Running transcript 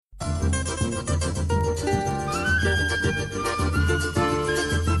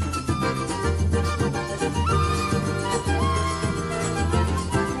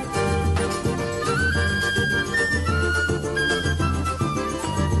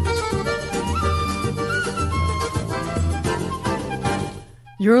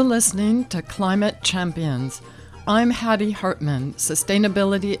You're listening to Climate Champions. I'm Hattie Hartman,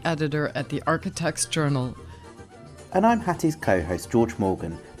 Sustainability Editor at the Architects Journal. And I'm Hattie's co-host George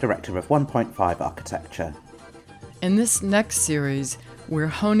Morgan, Director of 1.5 Architecture. In this next series, we're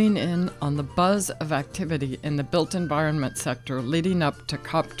honing in on the buzz of activity in the built environment sector leading up to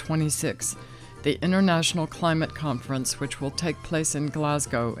COP26, the International Climate Conference, which will take place in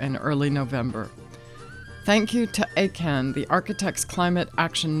Glasgow in early November. Thank you to ACAN, the Architects Climate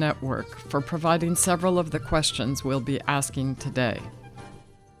Action Network, for providing several of the questions we'll be asking today.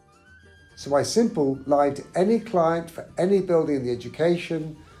 So my simple line to any client for any building in the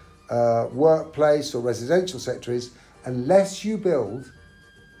education, workplace or residential sector is, unless you build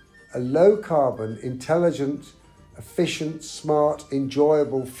a low carbon, intelligent, efficient, smart,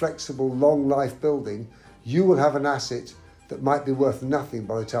 enjoyable, flexible, long life building, you will have an asset that might be worth nothing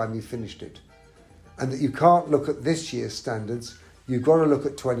by the time you've finished it. And that you can't look at this year's standards, you've got to look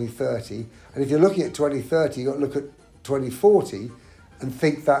at 2030. And if you're looking at 2030, you've got to look at 2040 and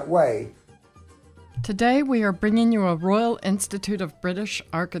think that way. Today we are bringing you a Royal Institute of British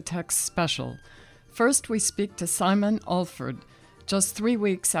Architects special. First we speak to Simon Alford, just 3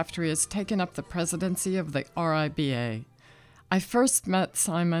 weeks after he has taken up the presidency of the RIBA. I first met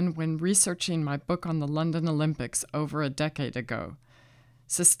Simon when researching my book on the London Olympics over a decade ago.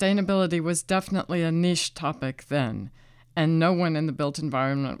 Sustainability was definitely a niche topic then, and no one in the built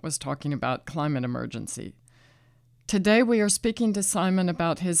environment was talking about climate emergency. Today we are speaking to Simon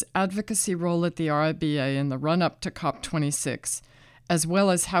about his advocacy role at the RIBA in the run-up to COP26, as well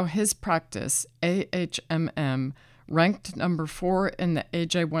as how his practice, AHMM, ranked number 4 in the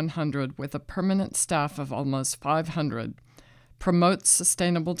AJ100 with a permanent staff of almost 500, promotes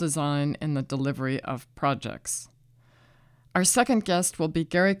sustainable design in the delivery of projects. Our second guest will be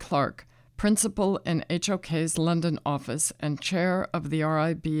Gary Clark, Principal in HOK's London office and Chair of the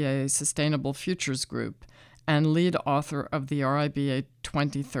RIBA Sustainable Futures Group and lead author of the RIBA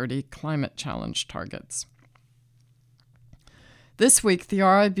 2030 Climate Challenge Targets. This week, the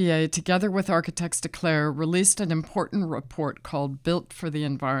RIBA, together with Architects Declare, released an important report called Built for the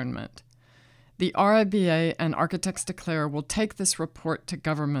Environment. The RIBA and Architects Declare will take this report to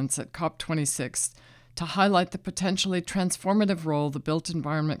governments at COP26 to highlight the potentially transformative role the built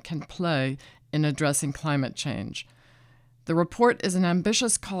environment can play in addressing climate change. The report is an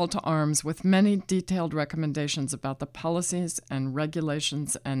ambitious call to arms with many detailed recommendations about the policies and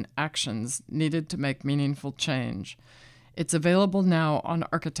regulations and actions needed to make meaningful change. It's available now on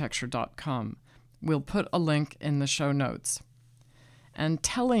architecture.com. We'll put a link in the show notes. And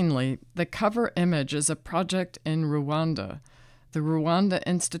tellingly, the cover image is a project in Rwanda, the Rwanda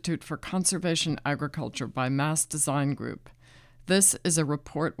Institute for Conservation Agriculture by Mass Design Group. This is a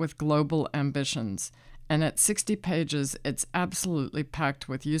report with global ambitions, and at 60 pages, it's absolutely packed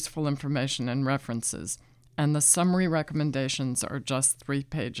with useful information and references, and the summary recommendations are just 3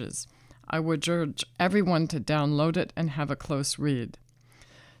 pages. I would urge everyone to download it and have a close read.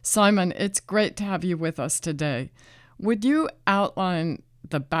 Simon, it's great to have you with us today. Would you outline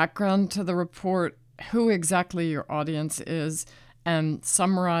the background to the report, who exactly your audience is, and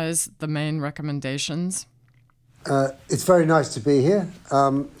summarize the main recommendations? It's very nice to be here,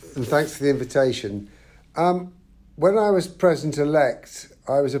 and thanks for the invitation. When I was President-elect,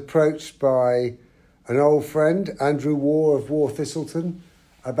 I was approached by an old friend, Andrew Waugh of Waugh Thistleton,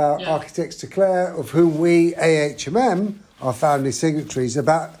 about Architects Declare, of whom we, AHMM, are founding signatories,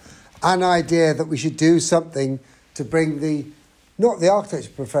 about an idea that we should do something to bring not the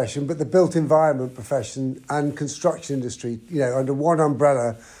architecture profession, but the built environment profession and construction industry, under one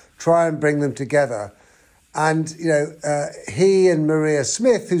umbrella, try and bring them together. And, he and Maria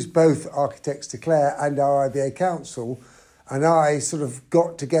Smith, who's both Architects Declare and RIBA Council, and I sort of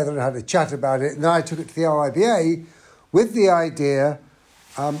got together and had a chat about it. And then I took it to the RIBA with the idea,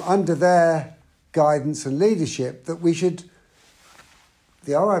 under their guidance and leadership, that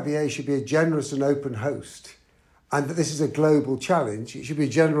the RIBA should be a generous and open host. And that this is a global challenge. It should be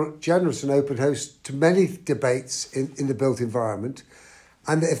a generous and open host to many debates in the built environment.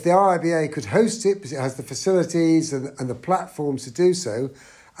 And that if the RIBA could host it, because it has the facilities and the platforms to do so,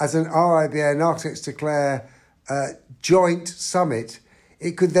 as an RIBA and Architects Declare joint summit,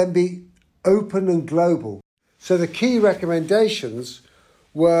 it could then be open and global. So the key recommendations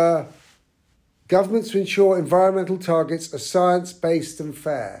were governments to ensure environmental targets are science-based and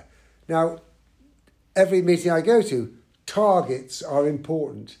fair. Now, every meeting I go to, targets are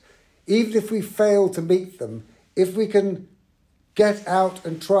important. Even if we fail to meet them, if we can get out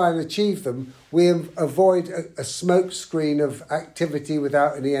and try and achieve them, we avoid a smoke screen of activity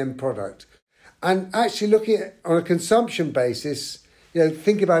without any end product. And actually looking at on a consumption basis,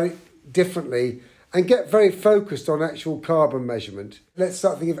 think about it differently and get very focused on actual carbon measurement. Let's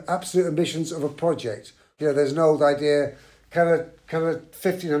start thinking of absolute emissions of a project. There's an old idea, can a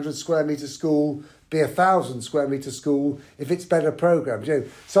 1,500 square metre school be a 1,000 square metre school if it's better programmed?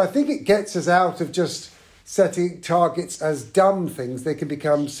 So I think it gets us out of just setting targets as dumb things. They can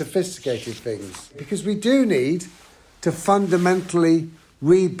become sophisticated things. Because we do need to fundamentally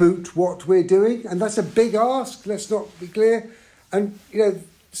reboot what we're doing. And that's a big ask, let's not be clear. And,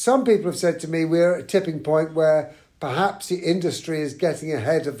 some people have said to me we're at a tipping point where perhaps the industry is getting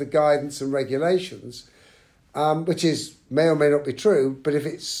ahead of the guidance and regulations, which may or may not be true. But if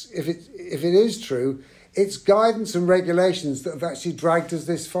it is true, it's guidance and regulations that have actually dragged us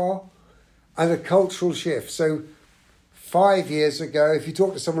this far, and a cultural shift. So 5 years ago, if you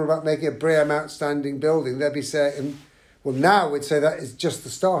talk to someone about making a BREEAM outstanding building, they'd be saying, well, now we'd say that is just the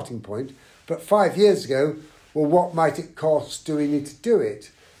starting point. But 5 years ago, well, what might it cost? Do we need to do it?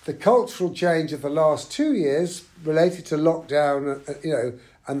 The cultural change of the last 2 years related to lockdown,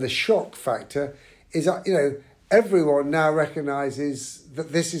 and the shock factor is, everyone now recognises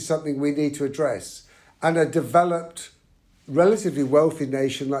that this is something we need to address. And a developed, relatively wealthy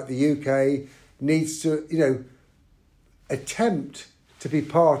nation like the UK needs to, attempt to be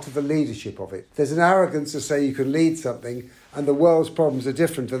part of the leadership of it. There's an arrogance to say you can lead something and the world's problems are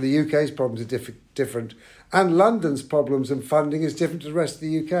different and the UK's problems are different and London's problems and funding is different to the rest of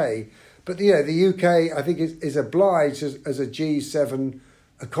the UK. But, the UK, I think, is obliged as a G7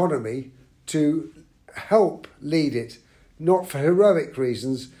 economy to help lead it, not for heroic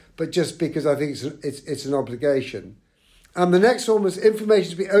reasons, but just because I think it's an obligation. And the next one was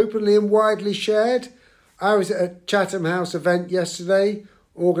information to be openly and widely shared. I was at a Chatham House event yesterday,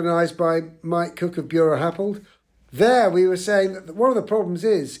 organised by Mike Cook of Buro Happold. There we were saying that one of the problems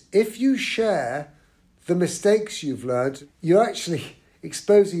is if you share the mistakes you've learned, you're actually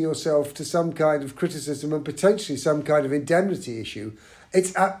exposing yourself to some kind of criticism and potentially some kind of indemnity issue.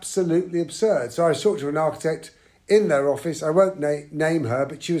 It's absolutely absurd. So I talked to an architect in their office. I won't name her,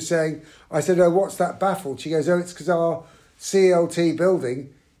 but she was saying, I said, oh, what's that baffled? She goes, oh, it's because our CLT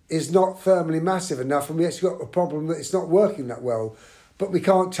building is not thermally massive enough and we actually got a problem that it's not working that well. But we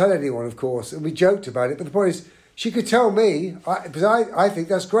can't tell anyone, of course, and we joked about it. But the point is, she could tell me, because I think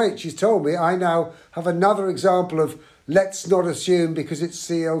that's great. She's told me I now have another example of let's not assume because it's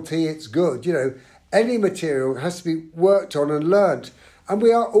CLT, it's good. Any material has to be worked on and learnt. And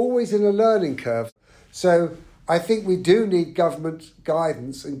we are always in a learning curve. So I think we do need government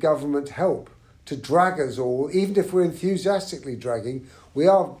guidance and government help to drag us all. Even if we're enthusiastically dragging, we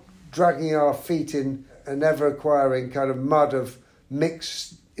are dragging our feet in an ever-acquiring kind of mud of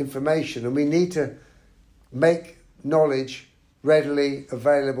mixed information. And we need to make knowledge readily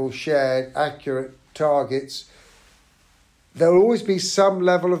available, shared, accurate targets. There will always be some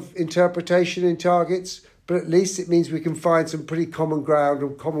level of interpretation in targets, but at least it means we can find some pretty common ground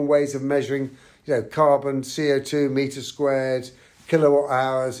and common ways of measuring, carbon, CO2, metre squared, kilowatt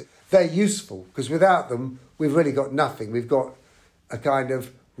hours. They're useful because without them, we've really got nothing. We've got a kind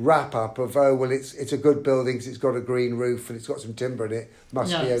of wrap-up of, it's a good building because it's got a green roof and it's got some timber in it,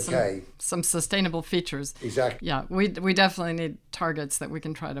 must be okay. Some sustainable features. Exactly. Yeah, we definitely need targets that we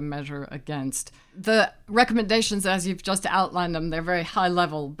can try to measure against. The recommendations, as you've just outlined them, they're very high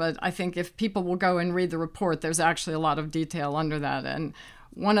level, but I think if people will go and read the report, there's actually a lot of detail under that. And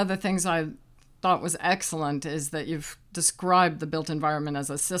one of the things I thought was excellent is that you've described the built environment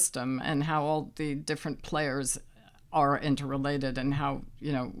as a system and how all the different players are interrelated and how,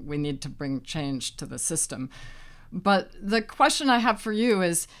 we need to bring change to the system. But the question I have for you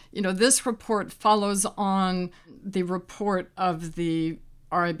is, this report follows on the report of the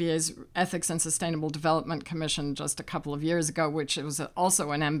RIBA's Ethics and Sustainable Development Commission just a couple of years ago, which was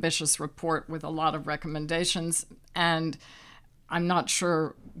also an ambitious report with a lot of recommendations. And I'm not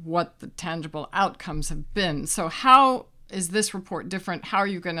sure what the tangible outcomes have been. So how is this report different? How are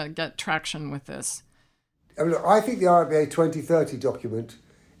you going to get traction with this? I think the RIBA 2030 document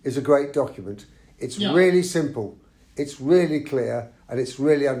is a great document. It's really simple, it's really clear, and it's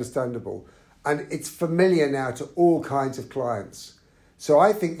really understandable. And it's familiar now to all kinds of clients. So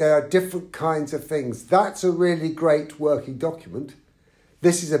I think there are different kinds of things. That's a really great working document.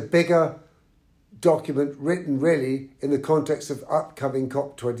 This is a bigger document written really in the context of upcoming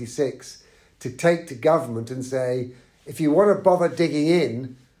COP26 to take to government and say, if you want to bother digging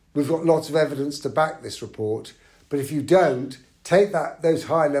in, we've got lots of evidence to back this report. But if you don't, take those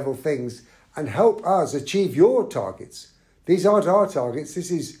high-level things and help us achieve your targets. These aren't our targets.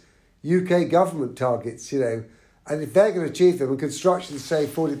 This is UK government targets, And if they're going to achieve them, and construction save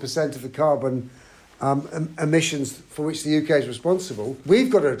 40% of the carbon emissions for which the UK is responsible. We've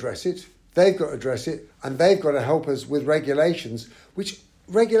got to address it, they've got to address it, and they've got to help us with regulations, which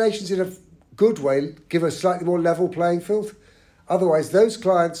regulations in a good way give a slightly more level playing field. Otherwise, those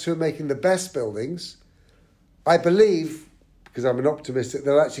clients who are making the best buildings, I believe, because I'm an optimist, that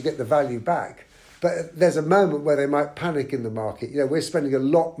they'll actually get the value back. But there's a moment where they might panic in the market. You know, we're spending a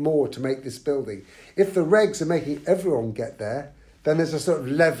lot more to make this building. If the regs are making everyone get there, then there's a sort of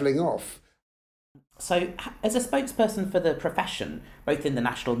levelling off. So, as a spokesperson for the profession, both in the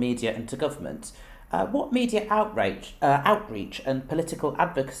national media and to government, what media outreach and political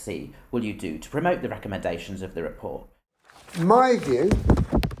advocacy will you do to promote the recommendations of the report? My view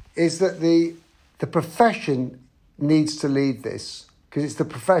is that the profession needs to lead this, because it's the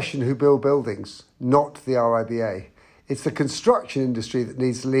profession who build buildings, not the RIBA. It's the construction industry that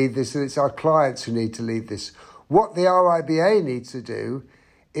needs to lead this, and it's our clients who need to lead this. What the RIBA needs to do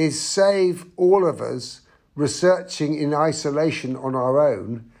is save all of us researching in isolation on our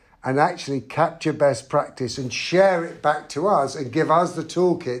own and actually capture best practice and share it back to us and give us the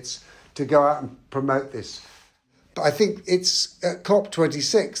toolkits to go out and promote this. But I think it's at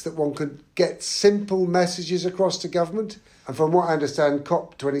COP26 that one could get simple messages across to government. And from what I understand,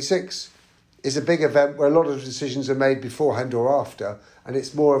 COP26 is a big event where a lot of decisions are made beforehand or after, and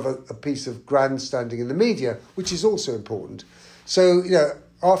it's more of a piece of grandstanding in the media, which is also important. So, you know,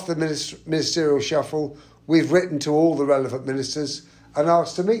 after the ministerial shuffle, we've written to all the relevant ministers and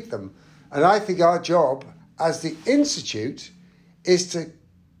asked to meet them. And I think our job as the Institute is to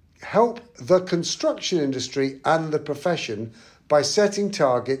help the construction industry and the profession by setting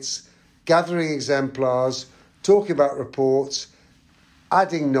targets, gathering exemplars, talking about reports,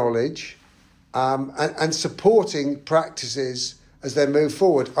 adding knowledge, and supporting practices as they move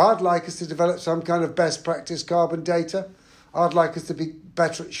forward. I'd like us to develop some kind of best practice carbon data. I'd like us to be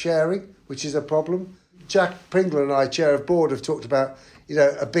better at sharing, which is a problem. Jack Pringle and I, Chair of Board, have talked about, you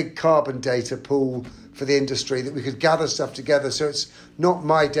know, a big carbon data pool for the industry, that we could gather stuff together so it's not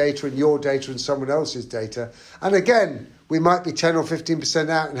my data and your data and someone else's data. And again, we might be 10 or 15%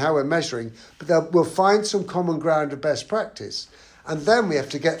 out in how we're measuring, but we'll find some common ground of best practice. And then we have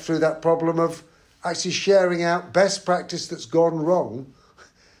to get through that problem of actually sharing out best practice that's gone wrong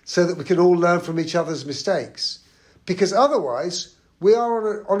so that we can all learn from each other's mistakes. Because otherwise, we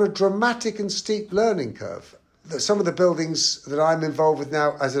are on a dramatic and steep learning curve. Some of the buildings that I'm involved with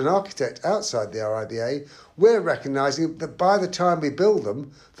now as an architect outside the RIBA, we're recognising that by the time we build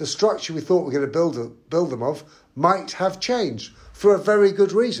them, the structure we thought we were going to build them of might have changed for a very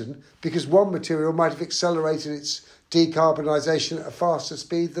good reason, because one material might have accelerated its decarbonisation at a faster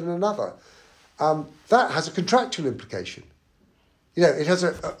speed than another. That has a contractual implication. You know, it has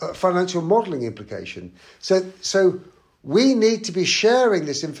a financial modelling implication. So we need to be sharing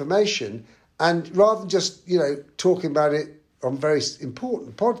this information, and rather than just, you know, talking about it on very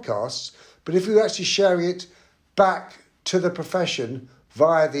important podcasts, but if we're actually sharing it back to the profession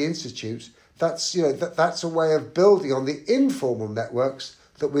via the Institute, that's, you know, that's a way of building on the informal networks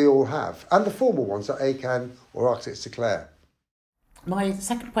that we all have, and the formal ones like ACAN or Architects Declare. My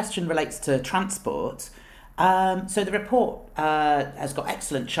second question relates to transport. So the report has got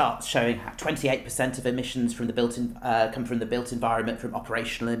excellent charts showing how 28% of emissions from the come from the built environment from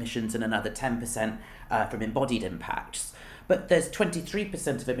operational emissions, and another 10% from embodied impacts. But there's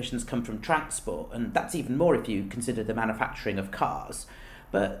 23% of emissions come from transport, and that's even more if you consider the manufacturing of cars.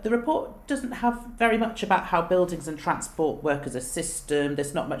 But the report doesn't have very much about how buildings and transport work as a system.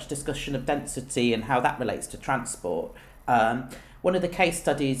 There's not much discussion of density and how that relates to transport. One of the case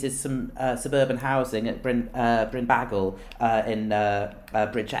studies is some suburban housing at Brynbaggle in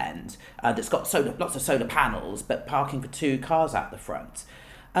Bridgend that's got lots of solar panels, but parking for 2 cars out the front.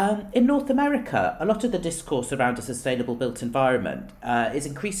 In North America, a lot of the discourse around a sustainable built environment is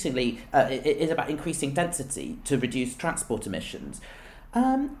about increasing density to reduce transport emissions.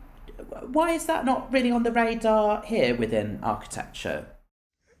 Why is that not really on the radar here within architecture?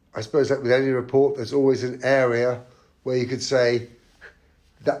 I suppose that with any report, there's always an area where you could say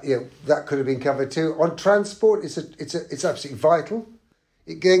that, you know, that could have been covered too. On transport, it's absolutely vital.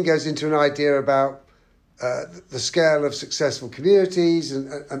 It then goes into an idea about the scale of successful communities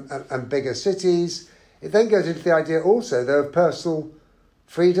and bigger cities. It then goes into the idea also, though, of personal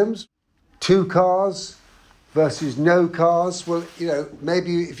freedoms. 2 cars versus no cars. Well, you know,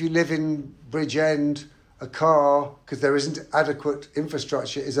 maybe if you live in Bridgend, a car, because there isn't adequate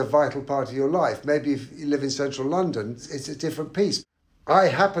infrastructure, is a vital part of your life. Maybe if you live in central London, it's a different piece. I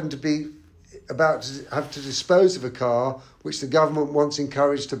happen to be about to have to dispose of a car which the government once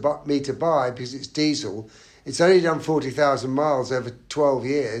encouraged me to buy because it's diesel. It's only done 40,000 miles over 12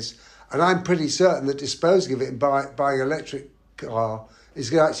 years, And I'm pretty certain that disposing of it and buying an electric car is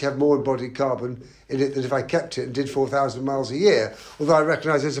going to actually have more embodied carbon in it than if I kept it and did 4,000 miles a year, although I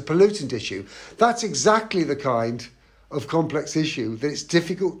recognise there's a pollutant issue. That's exactly the kind of complex issue that it's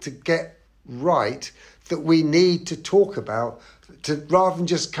difficult to get right, that we need to talk about, rather than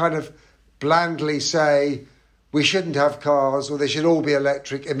just kind of blandly say we shouldn't have cars or they should all be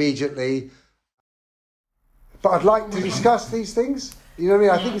electric immediately. But I'd like to discuss these things. You know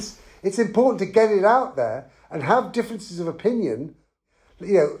what I mean? I think it's important to get it out there and have differences of opinion.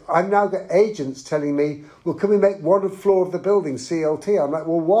 You know, I've now got agents telling me, well, can we make one floor of the building CLT? I'm like,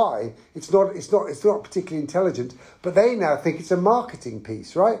 well, why? It's not particularly intelligent. But they now think it's a marketing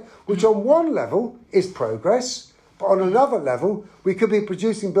piece, right? Which on one level is progress, but on another level, we could be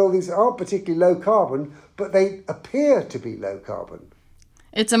producing buildings that aren't particularly low carbon, but they appear to be low carbon.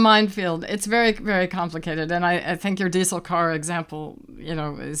 It's a minefield. It's very, very complicated. And I think your diesel car example, there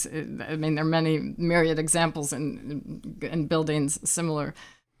are many myriad examples in buildings similar.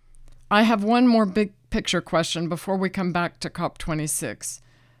 I have one more big picture question before we come back to COP26.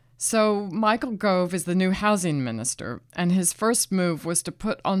 So Michael Gove is the new housing minister, and his first move was to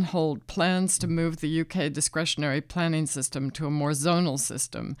put on hold plans to move the UK discretionary planning system to a more zonal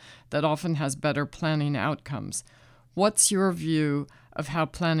system that often has better planning outcomes. What's your view of how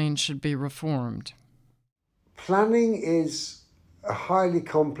planning should be reformed? Planning is a highly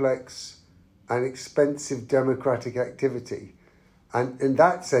complex and expensive democratic activity. And in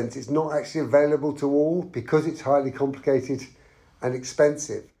that sense, it's not actually available to all because it's highly complicated and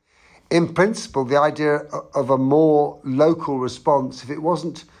expensive. In principle, the idea of a more local response, if it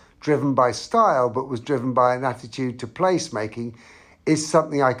wasn't driven by style but was driven by an attitude to placemaking, is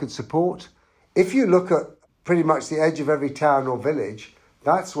something I could support. If you look at pretty much the edge of every town or village,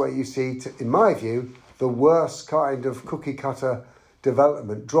 that's where you see, in my view, the worst kind of cookie-cutter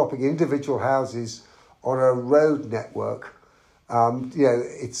development, dropping individual houses on a road network.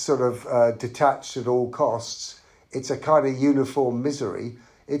 It's sort of detached at all costs. It's a kind of uniform misery.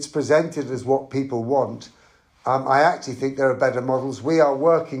 It's presented as what people want. I actually think there are better models. We are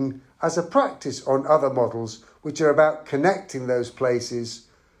working as a practice on other models, which are about connecting those places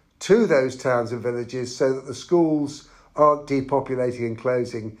to those towns and villages so that the schools aren't depopulating and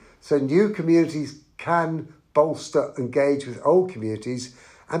closing. So new communities can bolster, engage with old communities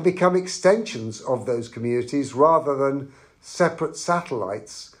and become extensions of those communities rather than separate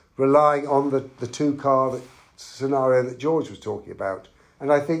satellites relying on the two-car scenario that George was talking about.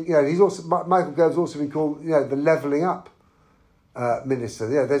 And I think, Michael Gove's also been called, the levelling up minister.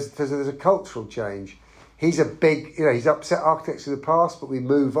 There's a cultural change. He's a big, he's upset architects of the past, but we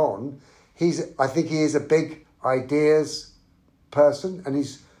move on. I think he is a big ideas person, and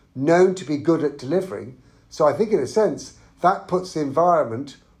he's known to be good at delivering. So I think in a sense, that puts the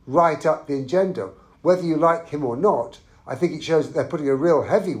environment right up the agenda. Whether you like him or not, I think it shows that they're putting a real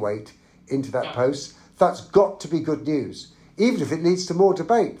heavyweight into that post. That's got to be good news. Even if it leads to more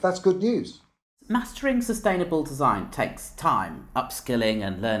debate, that's good news. Mastering sustainable design takes time, upskilling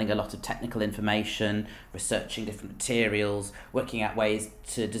and learning a lot of technical information, researching different materials, working out ways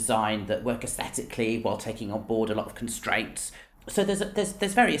to design that work aesthetically while taking on board a lot of constraints. So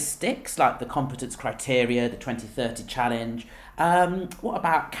there's various sticks like the competence criteria, the 2030 challenge. What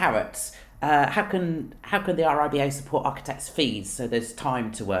about carrots? How can the RIBA support architects' fees so there's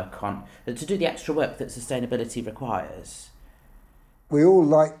time to work on, to do the extra work that sustainability requires? We all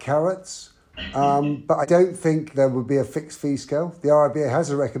like carrots, but I don't think there would be a fixed fee scale. The RIBA has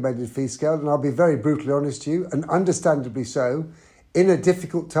a recommended fee scale, and I'll be very brutally honest to you, and understandably so, in a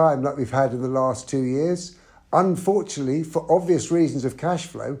difficult time like we've had in the last 2 years, unfortunately, for obvious reasons of cash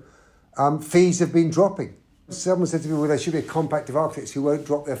flow, fees have been dropping. Someone said to me, well, there should be a compact of architects who won't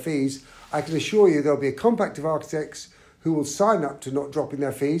drop their fees. I can assure you there'll be a compact of architects who will sign up to not dropping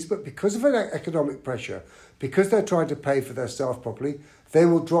their fees, but because of an economic pressure, because they're trying to pay for their staff properly, they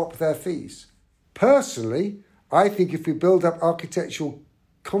will drop their fees. Personally, I think if we build up architectural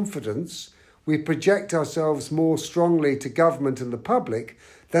confidence, we project ourselves more strongly to government and the public,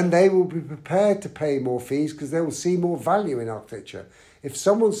 then they will be prepared to pay more fees because they will see more value in architecture. If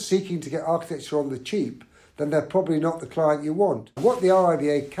someone's seeking to get architecture on the cheap, then they're probably not the client you want. What the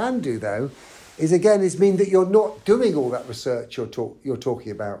RIBA can do, though, is mean that you're not doing all that research you're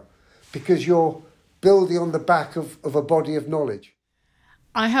talking about because you're building on the back of a body of knowledge.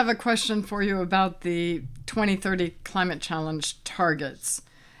 I have a question for you about the 2030 climate challenge targets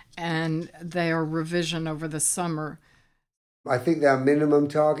and their revision over the summer. I think there are minimum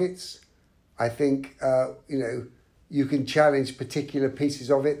targets. I think, you can challenge particular pieces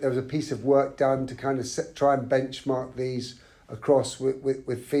of it. There was a piece of work done to kind of try and benchmark these across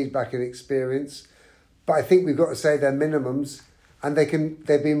with feedback and experience. But I think we've got to say they're minimums, and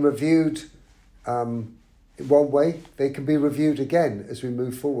they've been reviewed in one way. They can be reviewed again as we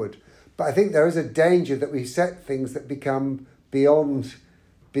move forward. But I think there is a danger that we set things that become beyond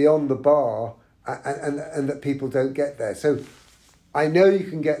the bar, and that people don't get there. So I know you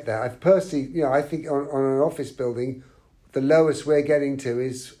can get there. I've personally, I think on an office building, the lowest we're getting to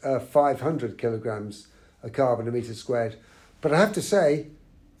is 500 kilograms of carbon a metre squared. But I have to say,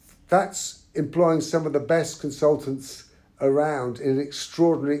 that's employing some of the best consultants around in an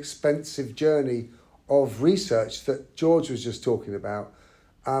extraordinarily expensive journey of research that George was just talking about.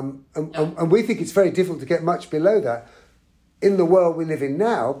 And we think it's very difficult to get much below that in the world we live in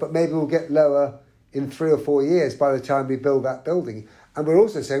now, but maybe we'll get lower in 3 or 4 years by the time we build that building. And we're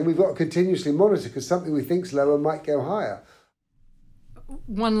also saying we've got to continuously monitor, because something we think's lower might go higher.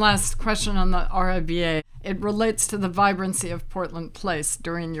 One last question on the RIBA. It relates to the vibrancy of Portland Place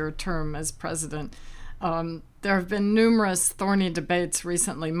during your term as president. There have been numerous thorny debates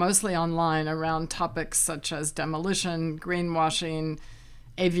recently, mostly online, around topics such as demolition, greenwashing,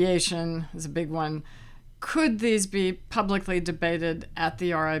 aviation is a big one. Could these be publicly debated at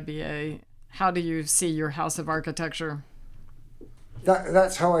the RIBA? How do you see your House of Architecture?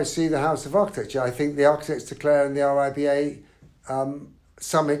 That's how I see the House of Architecture. I think the Architects Declare and the RIBA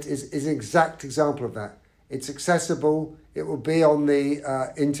Summit is an exact example of that. It's accessible, it will be on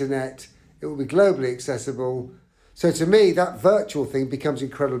the internet, it will be globally accessible. So to me, that virtual thing becomes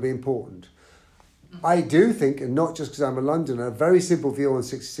incredibly important. I do think, and not just because I'm a Londoner, a very simple view on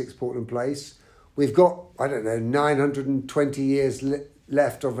 66 Portland Place. We've got, 920 years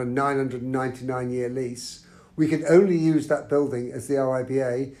left of a 999-year lease. We can only use that building as the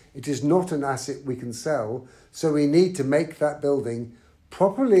RIBA. It is not an asset we can sell. So we need to make that building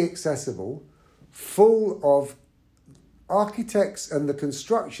properly accessible, full of architects and the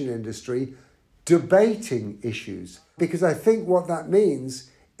construction industry debating issues. Because I think what that means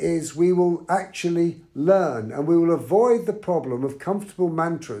is we will actually learn, and we will avoid the problem of comfortable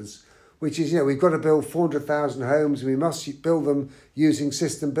mantras, which is, we've got to build 400,000 homes and we must build them using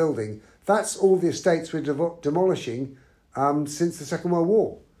system building. That's all the estates we're demolishing since the Second World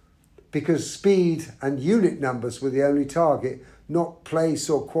War, because speed and unit numbers were the only target, not place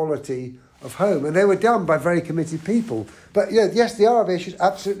or quality of home. And they were done by very committed people. But, yes, the RIBA should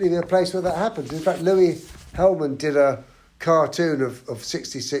absolutely be a place where that happens. In fact, Louis Hellman did a cartoon of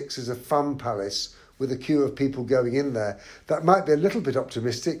 66 as a fun palace with a queue of people going in there. That might be a little bit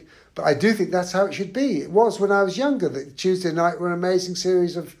optimistic, but I do think that's how it should be. It was when I was younger that Tuesday night were an amazing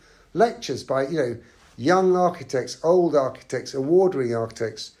series of lectures by, young architects, old architects, award-winning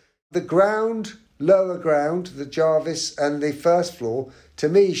architects. The ground, lower ground, the Jarvis and the first floor, to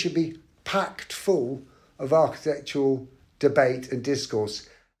me, should be packed full of architectural debate and discourse.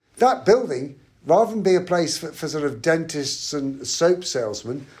 That building, rather than be a place for sort of dentists and soap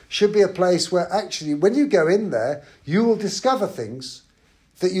salesmen, should be a place where actually, when you go in there, you will discover things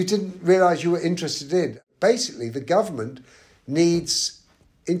that you didn't realise you were interested in. Basically, the government needs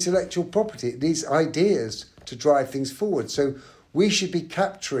intellectual property. It needs ideas to drive things forward. So we should be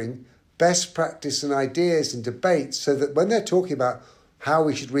capturing best practice and ideas and debates so that when they're talking about how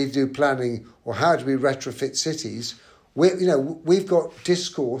we should redo planning or how do we retrofit cities, we've got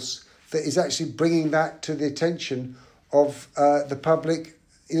discourse that is actually bringing that to the attention of the public,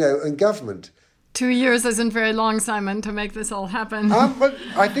 and government. 2 years isn't very long, Simon, to make this all happen. But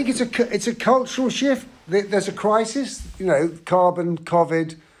I think it's a cultural shift. There's a crisis, carbon,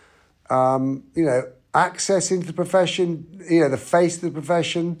 COVID, access into the profession, the face of the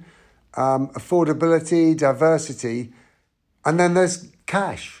profession, affordability, diversity, and then there's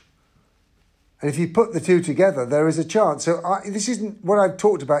cash. And if you put the two together, there is a chance. So this isn't what I've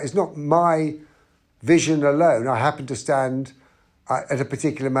talked about. Is not my vision alone. I happen to stand at a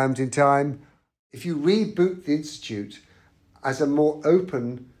particular moment in time. If you reboot the Institute as a more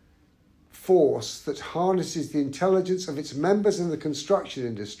open force that harnesses the intelligence of its members in the construction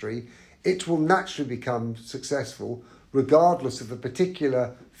industry, it will naturally become successful, regardless of the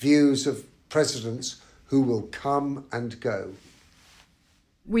particular views of presidents who will come and go.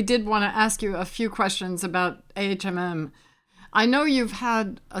 We did want to ask you a few questions about AHMM. I know you've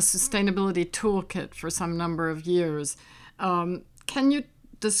had a sustainability toolkit for some number of years. Can you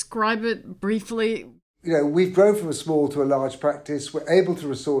describe it briefly? We've grown from a small to a large practice. We're able to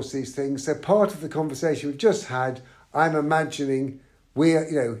resource these things. They're part of the conversation we've just had. I'm imagining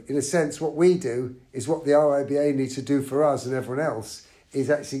in a sense, what we do is what the RIBA needs to do for us and everyone else is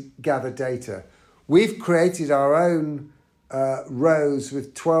actually gather data. We've created our own rows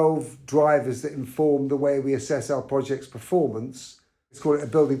with 12 drivers that inform the way we assess our project's performance. It's called a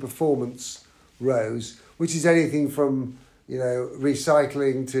building performance rows, which is anything from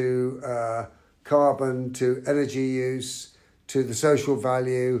recycling to carbon to energy use to the social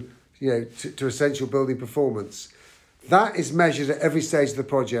value, to essential building performance. That is measured at every stage of the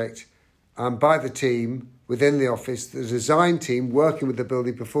project by the team within the office, the design team working with the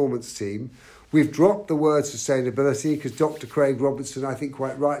building performance team. We've dropped the word sustainability because Dr. Craig Robertson, I think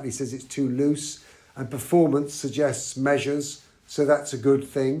quite rightly, says it's too loose, and performance suggests measures, so that's a good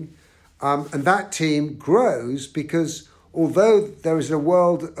thing. And that team grows because although there is a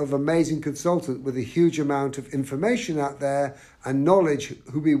world of amazing consultants with a huge amount of information out there and knowledge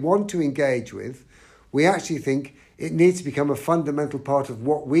who we want to engage with, we actually think it needs to become a fundamental part of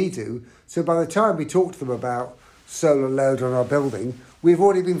what we do. So by the time we talk to them about solar load on our building, we've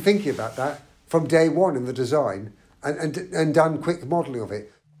already been thinking about that from day one in the design and done quick modelling of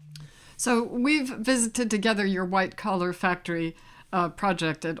it. So we've visited together your white collar factory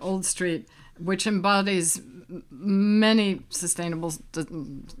project at Old Street, which embodies many sustainable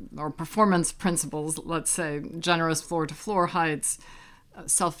or performance principles, let's say generous floor-to-floor heights,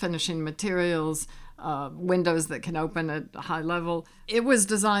 self-finishing materials, windows that can open at a high level. It was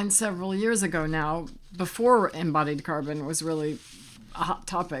designed several years ago now, before embodied carbon was really a hot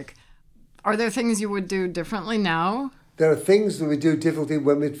topic. Are there things you would do differently now? There are things that we do differently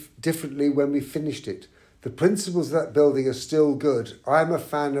when we finished it. The principles of that building are still good. I'm a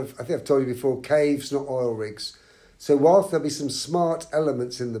fan of, I think I've told you before, caves, not oil rigs. So whilst there'll be some smart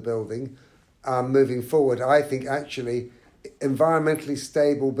elements in the building moving forward, I think actually environmentally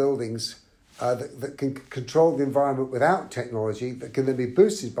stable buildings that can control the environment without technology, that can then be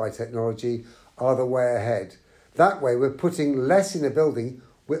boosted by technology, are the way ahead. That way we're putting less in a building.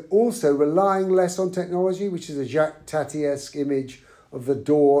 We're also relying less on technology, which is a Jacques Tati-esque image of the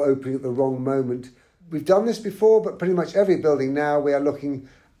door opening at the wrong moment. We've done this before, but pretty much every building now we are looking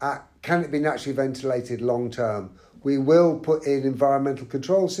at, can it be naturally ventilated long term? We will put in environmental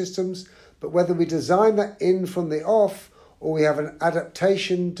control systems, but whether we design that in from the off or we have an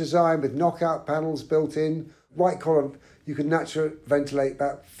adaptation design with knockout panels built in, white collar, you can naturally ventilate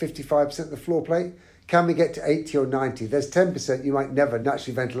about 55% of the floor plate. Can we get to 80 or 90? There's 10% you might never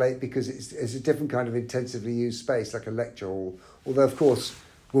naturally ventilate because it's a different kind of intensively used space, like a lecture hall. Although, of course,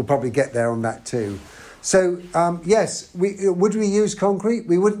 we'll probably get there on that too. So, yes, would we use concrete?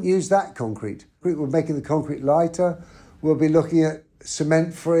 We wouldn't use that concrete. We're making the concrete lighter. We'll be looking at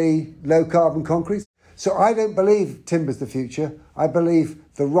cement-free, low-carbon concrete. So I don't believe timber's the future. I believe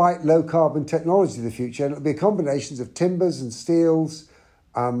the right low-carbon technology is the future. And it'll be combinations of timbers and steels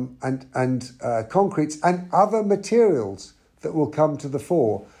and concretes and other materials that will come to the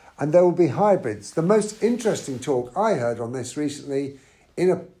fore. And there will be hybrids. The most interesting talk I heard on this recently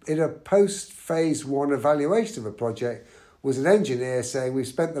in a post-phase one evaluation of a project was an engineer saying we've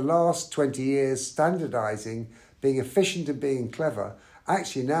spent the last 20 years standardising, being efficient and being clever.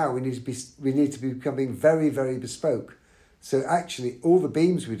 Actually now we need to be becoming very, very bespoke. So actually all the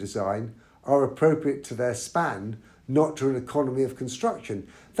beams we design are appropriate to their span, not to an economy of construction.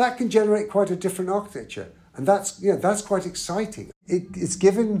 That can generate quite a different architecture, and that's quite exciting. It's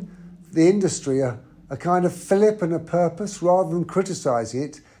given the industry a kind of fillip and a purpose rather than criticising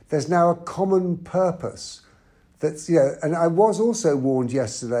it. There's now a common purpose. And I was also warned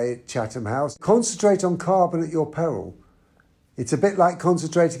yesterday at Chatham House, concentrate on carbon at your peril. It's a bit like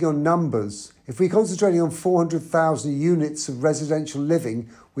concentrating on numbers. If we're concentrating on 400,000 units of residential living,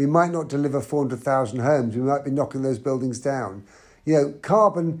 we might not deliver 400,000 homes. We might be knocking those buildings down.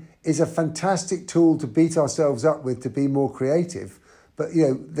 Carbon is a fantastic tool to beat ourselves up with, to be more creative. But,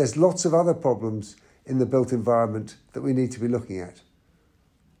 there's lots of other problems in the built environment that we need to be looking at.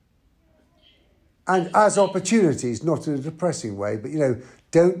 And as opportunities, not in a depressing way, but,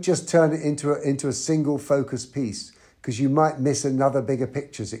 don't just turn it into a single focus piece, because you might miss another bigger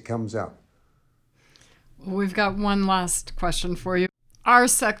picture as it comes up. We've got one last question for you. Our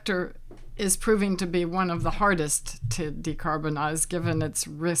sector is proving to be one of the hardest to decarbonize, given its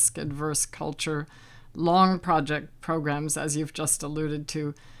risk-adverse culture, long project programs, as you've just alluded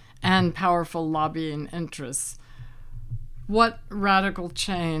to, and powerful lobbying interests. What radical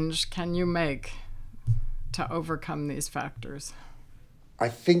change can you make to overcome these factors? I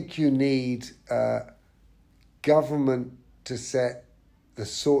think you need government to set the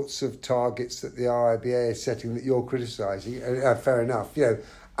sorts of targets that the RIBA is setting that you're criticising, fair enough,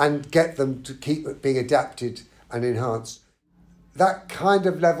 and get them to keep being adapted and enhanced. That kind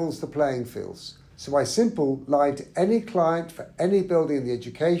of levels the playing fields. So my simple line to any client for any building in the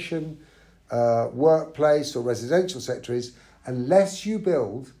education, workplace or residential sector is, unless you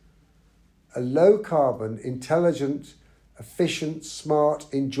build a low carbon, intelligent, efficient, smart,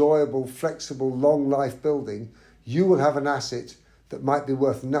 enjoyable, flexible, long life building, you will have an asset that might be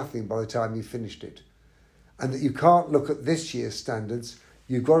worth nothing by the time you've finished it. And that you can't look at this year's standards,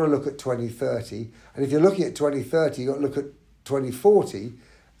 you've got to look at 2030. And if you're looking at 2030, you've got to look at 2040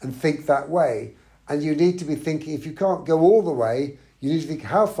 and think that way. And you need to be thinking, if you can't go all the way, you need to think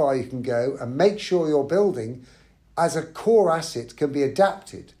how far you can go and make sure your building as a core asset can be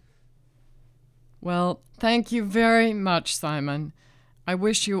adapted. Well, thank you very much, Simon. I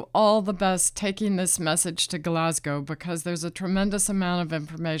wish you all the best taking this message to Glasgow, because there's a tremendous amount of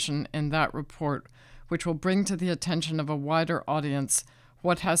information in that report which will bring to the attention of a wider audience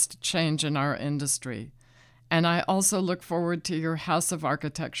what has to change in our industry. And I also look forward to your House of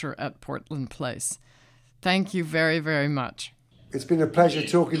Architecture at Portland Place. Thank you very, very much. It's been a pleasure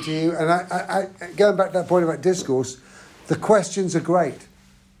talking to you. And I going back to that point about discourse, the questions are great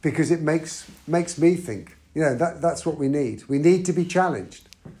because it makes me think. You know, that's what we need. We need to be challenged.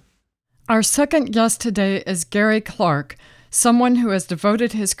 Our second guest today is Gary Clark, someone who has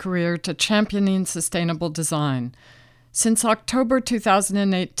devoted his career to championing sustainable design. Since October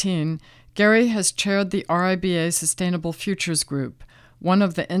 2018, Gary has chaired the RIBA Sustainable Futures Group, one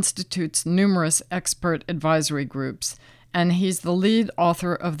of the Institute's numerous expert advisory groups, and he's the lead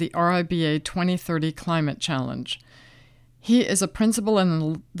author of the RIBA 2030 Climate Challenge. He is a principal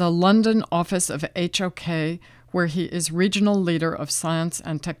in the London office of HOK, where he is regional leader of science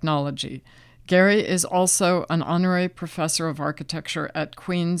and technology. Gary is also an honorary professor of architecture at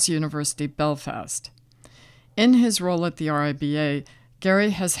Queen's University Belfast. In his role at the RIBA,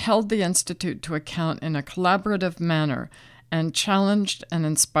 Gary has held the Institute to account in a collaborative manner and challenged and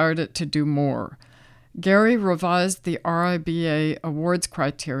inspired it to do more. Gary revised the RIBA awards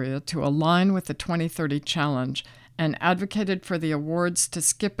criteria to align with the 2030 Challenge and advocated for the awards to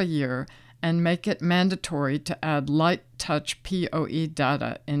skip a year and make it mandatory to add light touch POE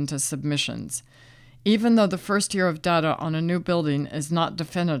data into submissions. Even though the first year of data on a new building is not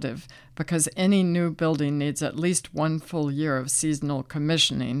definitive, because any new building needs at least 1 full year of seasonal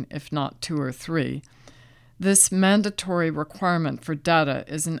commissioning, if not 2 or 3, this mandatory requirement for data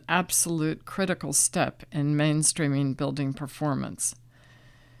is an absolute critical step in mainstreaming building performance.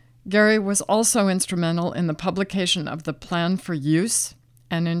 Gary was also instrumental in the publication of the Plan for Use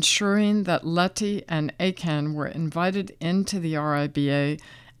and ensuring that LETI and ACAN were invited into the RIBA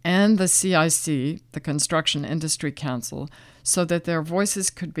and the CIC, the Construction Industry Council, so that their voices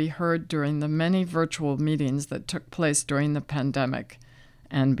could be heard during the many virtual meetings that took place during the pandemic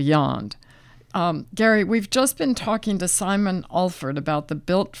and beyond. Gary, we've just been talking to Simon Alford about the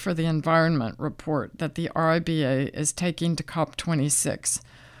Built for the Environment report that the RIBA is taking to COP26.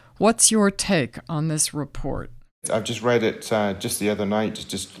 What's your take on this report? I've just read it just the other night. It's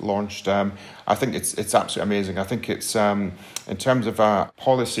just launched. I think it's absolutely amazing. I think it's in terms of a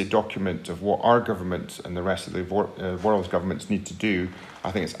policy document of what our government and the rest of the world's governments need to do.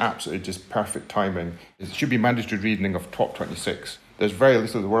 I think it's absolutely just perfect timing. It should be mandatory reading of COP26. There's very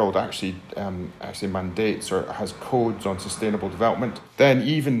little of the world actually mandates or has codes on sustainable development. Then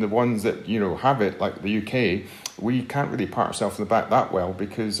even the ones that have it, like the UK, we can't really pat ourselves in the back that well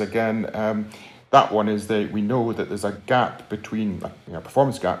because again. That one is that we know that there's a gap between,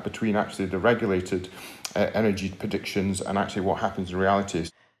 performance gap between actually the regulated energy predictions and actually what happens in reality.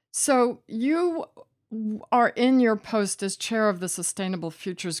 So you are in your post as chair of the Sustainable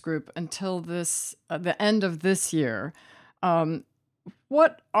Futures Group until the end of this year.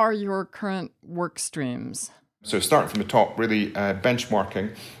 What are your current work streams? So starting from the top, really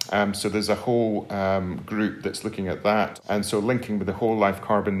benchmarking. So there's a whole group that's looking at that. And so linking with the Whole Life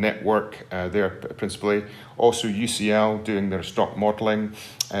Carbon Network there principally. Also UCL doing their stock modelling.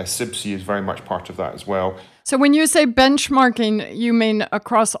 CIBSE is very much part of that as well. So when you say benchmarking, you mean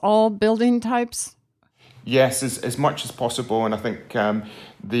across all building types? Yes, as much as possible. And I think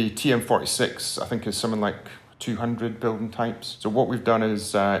the TM46, I think is something like 200 building types. So what we've done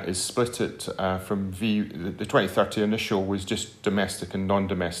is split it from the 2030 initial was just domestic and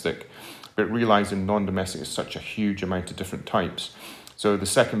non-domestic, but realising non-domestic is such a huge amount of different types. So the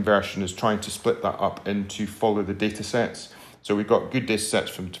second version is trying to split that up into follow the data sets. So we've got good data sets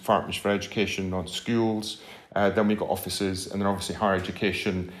from Departments for Education on schools, then we've got offices, and then obviously higher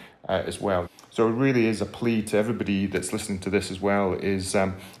education as well. So it really is a plea to everybody that's listening to this as well is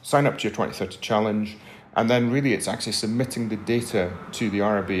sign up to your 2030 challenge. And then really it's actually submitting the data to the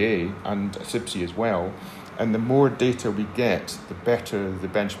RIBA and CIBSE as well. And the more data we get, the better the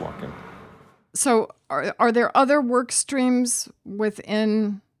benchmarking. So are there other work streams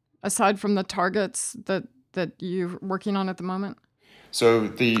within aside from the targets that you're working on at the moment? So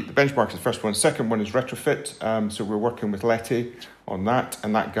the benchmark is the first one. Second one is retrofit. So we're working with Letty on that,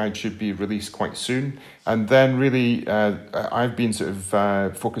 and that guide should be released quite soon. And then really, I've been sort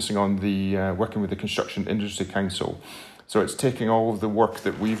of focusing on the working with the Construction Industry Council. So it's taking all of the work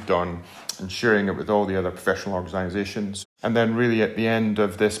that we've done and sharing it with all the other professional organisations. And then really at the end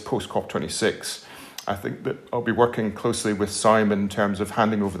of this post-COP26, I think that I'll be working closely with Simon in terms of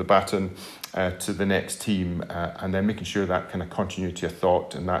handing over the baton to the next team and then making sure that kind of continuity of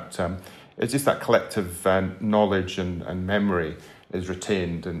thought and that it's just that collective knowledge and memory is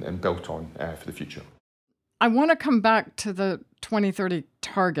retained and built on for the future. I want to come back to the 2030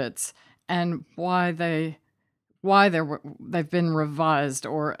 targets and why they've been revised,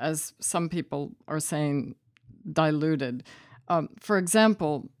 or as some people are saying, diluted. For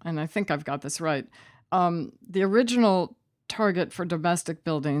example, and I think I've got this right, the original target for domestic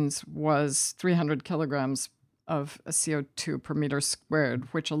buildings was 300 kilograms of CO2 per meter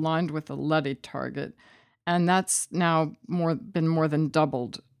squared, which aligned with the Letty target, and that's now been more than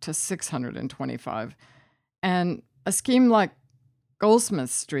doubled to 625. And a scheme like Goldsmith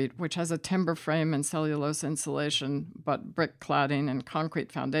Street, which has a timber frame and cellulose insulation, but brick cladding and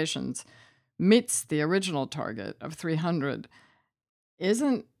concrete foundations, meets the original target of 300.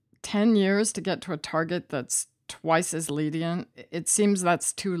 Isn't 10 years to get to a target that's twice as lenient? It seems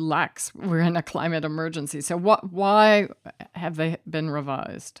that's too lax. We're in a climate emergency. So why have they been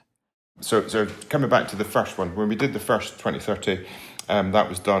revised? So coming back to the first one, when we did the first 2030, that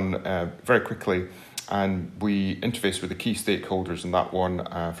was done very quickly. And we interfaced with the key stakeholders in that one.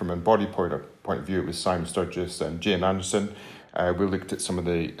 From an embodied point of view, it was Simon Sturgis and Jane Anderson. We looked at some of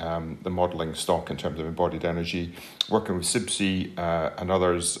the modelling stock in terms of embodied energy, working with CIBSE and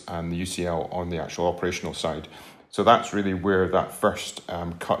others, and the UCL on the actual operational side. So that's really where that first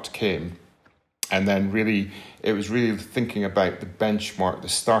cut came. And then really, it was really thinking about the benchmark, the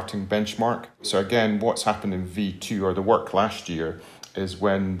starting benchmark. So again, what's happened in V2 or the work last year is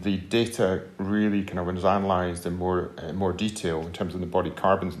when the data really kind of was analysed in more detail in terms of the embodied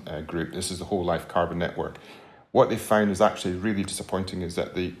carbon group. This is the whole life carbon network. What they found is actually really disappointing is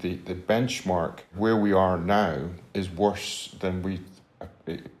that the benchmark where we are now is worse than we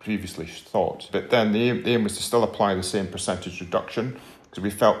previously thought. But then the aim was to still apply the same percentage reduction, because we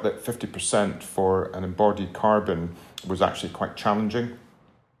felt that 50% for an embodied carbon was actually quite challenging.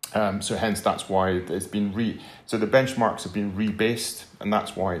 So hence that's why it's been so the benchmarks have been rebased, and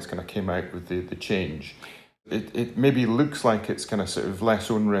that's why it's kind of came out with the change. It maybe looks like it's kind of sort of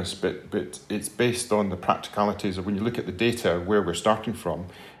less onerous, but it's based on the practicalities of when you look at the data where we're starting from,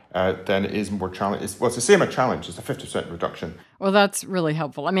 then it is more challenge. It's the same a challenge. It's a 50% reduction. Well, that's really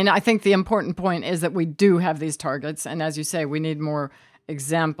helpful. I mean, I think the important point is that we do have these targets, and as you say, we need more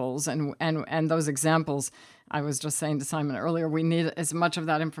examples, and those examples, I was just saying to Simon earlier, we need as much of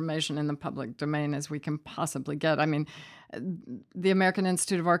that information in the public domain as we can possibly get. I mean, the American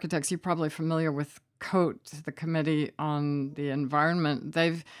Institute of Architects, you're probably familiar with COAT, the Committee on the Environment.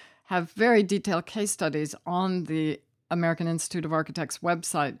 They have very detailed case studies on the American Institute of Architects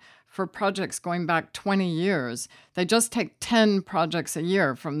website for projects going back 20 years. They just take 10 projects a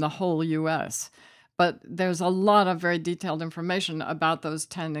year from the whole U.S., but there's a lot of very detailed information about those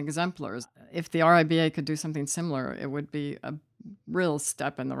 10 exemplars. If the RIBA could do something similar, it would be a real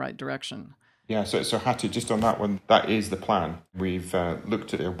step in the right direction. Yeah, so Hattie, just on that one, that is the plan. We've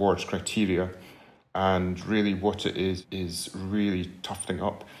looked at the awards criteria, and really what it is really toughening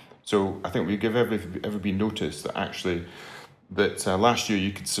up. So I think we give everybody notice that actually that last year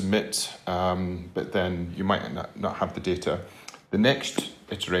you could submit, but then you might not have the data. The next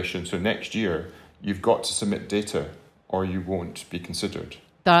iteration, so next year, you've got to submit data or you won't be considered.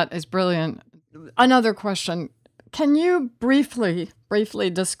 That is brilliant. Another question. Can you briefly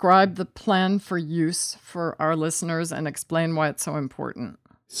describe the plan for use for our listeners and explain why it's so important?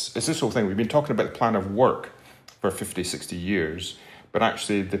 It's this whole thing. We've been talking about the plan of work for 50, 60 years, but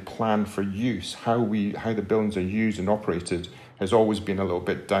actually the plan for use, how the buildings are used and operated, has always been a little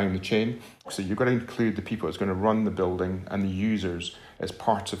bit down the chain. So you've got to include the people that's going to run the building and the users as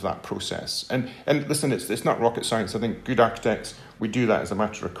part of that process. And listen, it's not rocket science. I think good architects, we do that as a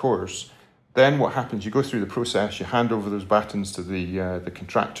matter of course. Then what happens, you go through the process, you hand over those batons to the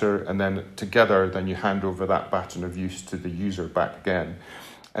contractor, and then together then you hand over that baton of use to the user back again.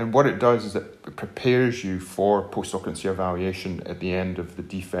 And what it does is it prepares you for post-occupancy evaluation at the end of the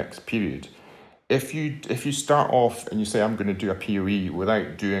defects period. If you start off and you say, I'm going to do a POE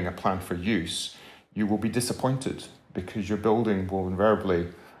without doing a plan for use, you will be disappointed because your building will invariably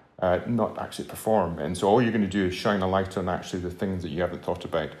not actually perform. And so all you're going to do is shine a light on actually the things that you haven't thought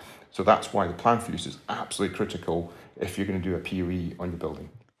about. So that's why the plan for use is absolutely critical if you're going to do a POE on your building.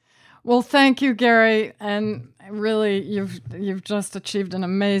 Well, thank you, Gary. And really, you've just achieved an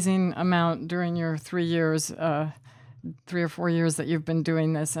amazing amount during your 3 or 4 years that you've been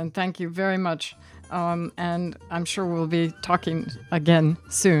doing this. And thank you very much. And I'm sure we'll be talking again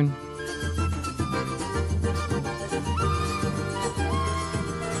soon.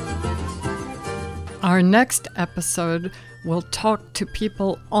 Our next episode will talk to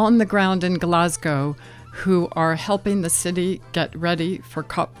people on the ground in Glasgow who are helping the city get ready for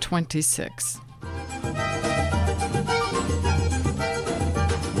COP26.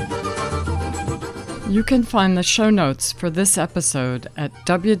 You can find the show notes for this episode at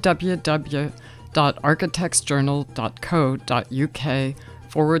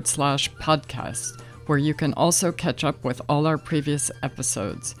www.architectsjournal.co.uk/podcast, where you can also catch up with all our previous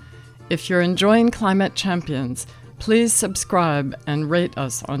episodes. If you're enjoying Climate Champions, please subscribe and rate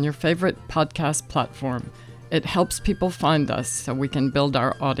us on your favorite podcast platform. It helps people find us so we can build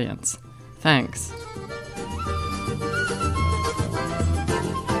our audience. Thanks.